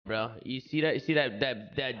bro. You see that? You see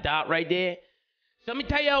that dot right there? So let me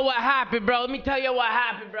tell you what happened, bro. Let me tell you what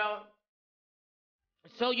happened, bro.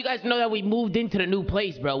 So you guys know that we moved into the new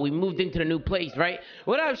place, bro. We moved into the new place, right?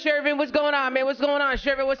 What up, Shervin? What's going on, man? What's going on,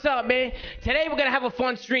 Shervin? What's up, man? Today we're gonna have a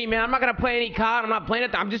fun stream, man. I'm not gonna play any COD. I'm not playing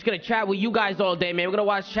it. I'm just gonna chat with you guys all day, man. We're gonna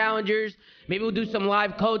watch challengers. Maybe we'll do some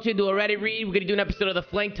live coaching, do a Reddit read. We're gonna do an episode of The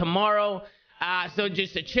Flank tomorrow. So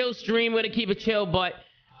just a chill stream. We're gonna keep it chill, but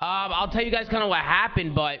I'll tell you guys kind of what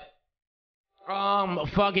happened, but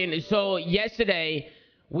so yesterday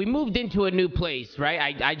we moved into a new place,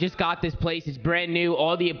 right? I just got this place. It's brand new.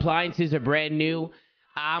 All the appliances are brand new.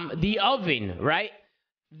 The oven, right?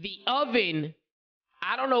 The oven,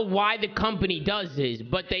 I don't know why the company does this,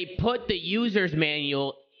 but they put the user's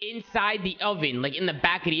manual inside the oven, like in the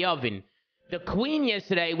back of the oven. The queen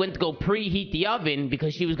yesterday went to go preheat the oven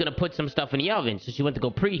because she was going to put some stuff in the oven. So she went to go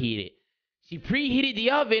preheat it. She preheated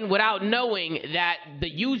the oven without knowing that the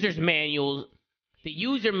user manual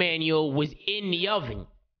was in the oven.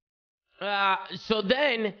 So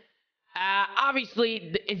then,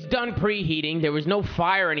 obviously, it's done preheating. There was no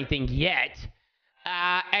fire or anything yet.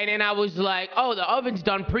 And then I was like, oh, the oven's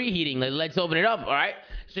done preheating. Let's open it up, all right?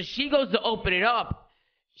 So she goes to open it up.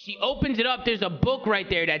 She opens it up. There's a book right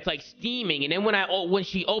there that's like steaming. And then when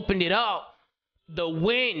she opened it up, the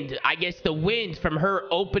wind from her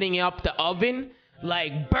opening up the oven,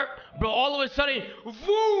 like, bro, all of a sudden,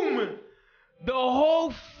 boom! The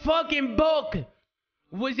whole fucking book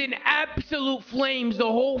was in absolute flames, the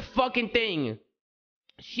whole fucking thing.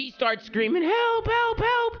 She starts screaming, help, help,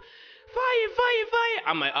 help! Fire, fire, fire!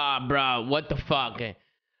 I'm like, bro, what the fuck?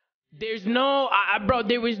 There's no,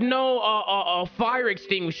 there was no fire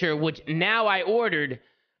extinguisher, which now I ordered.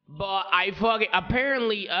 But I fucking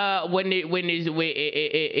apparently when there's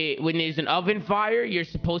an oven fire, you're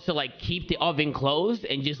supposed to like keep the oven closed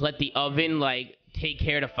and just let the oven like take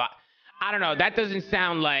care of the fire. I don't know. That doesn't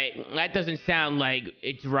sound like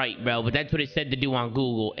it's right, bro. But that's what it said to do on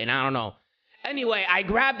Google, and I don't know. Anyway, I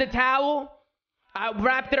grabbed the towel, I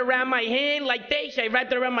wrapped it around my hand like this. I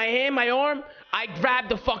wrapped it around my hand, my arm. I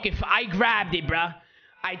grabbed it, bro.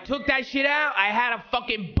 I took that shit out. I had a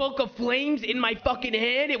fucking book of flames in my fucking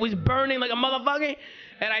hand. It was burning like a motherfucker.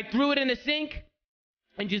 And I threw it in the sink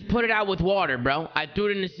and just put it out with water, bro. I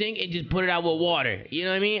threw it in the sink and just put it out with water. You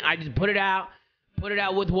know what I mean? I just put it out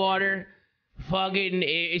with water. Fucking,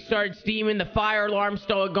 it started steaming. The fire alarm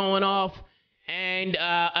started going off. And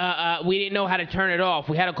we didn't know how to turn it off.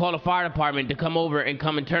 We had to call the fire department to come over and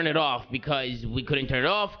come and turn it off because we couldn't turn it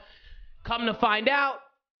off. Come to find out,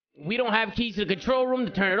 we don't have keys to the control room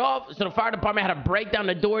to turn it off, so the fire department had to break down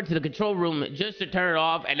the door to the control room just to turn it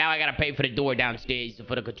off, and now I gotta pay for the door downstairs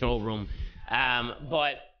for the control room.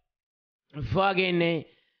 But fucking,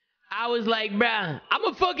 I was like, bruh, I'm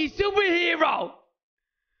a fucking superhero.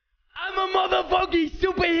 I'm a motherfucking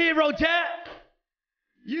superhero, chat.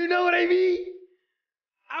 You know what I mean?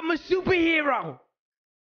 I'm a superhero.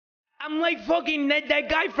 I'm like fucking that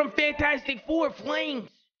guy from Fantastic Four,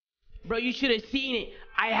 Flames. Bro, you should have seen it.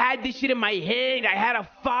 I had this shit in my hand. I had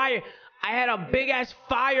a big-ass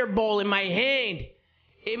fireball in my hand.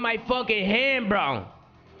 In my fucking hand, bro.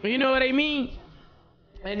 You know what I mean?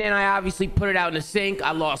 And then I obviously put it out in the sink. I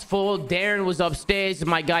lost full. Darren was upstairs.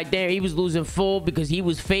 My guy Darren, he was losing full because he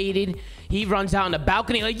was faded. He runs out on the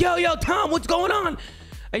balcony like, yo, Tom, what's going on?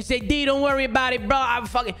 I said, D, don't worry about it, bro.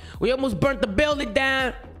 We almost burnt the building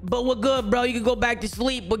down. But we're good, bro. You can go back to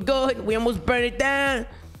sleep. We're good. We almost burned it down.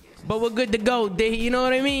 But we're good to go, you know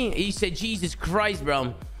what I mean? He said, Jesus Christ,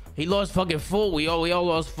 bro. He lost fucking full. We all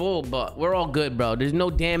lost full, but we're all good, bro. There's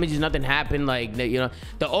no damage. Nothing happened. Like, you know,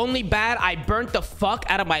 the only bad, I burnt the fuck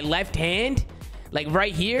out of my left hand. Like,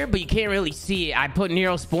 right here, but you can't really see it. I put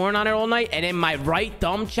Neosporin on it all night, and then my right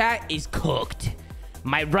thumb, chat, is cooked.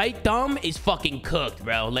 My right thumb is fucking cooked,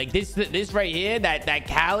 bro. Like, this right here, that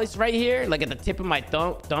callus right here, like at the tip of my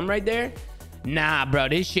thumb right there. Nah, bro,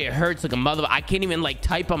 this shit hurts like a mother. I can't even like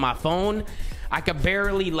type on my phone. I could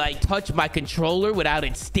barely like touch my controller without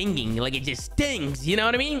it stinging. Like, it just stings, you know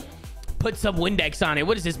what I mean? Put some Windex on it.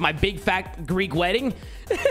 What is this, my big fat Greek wedding?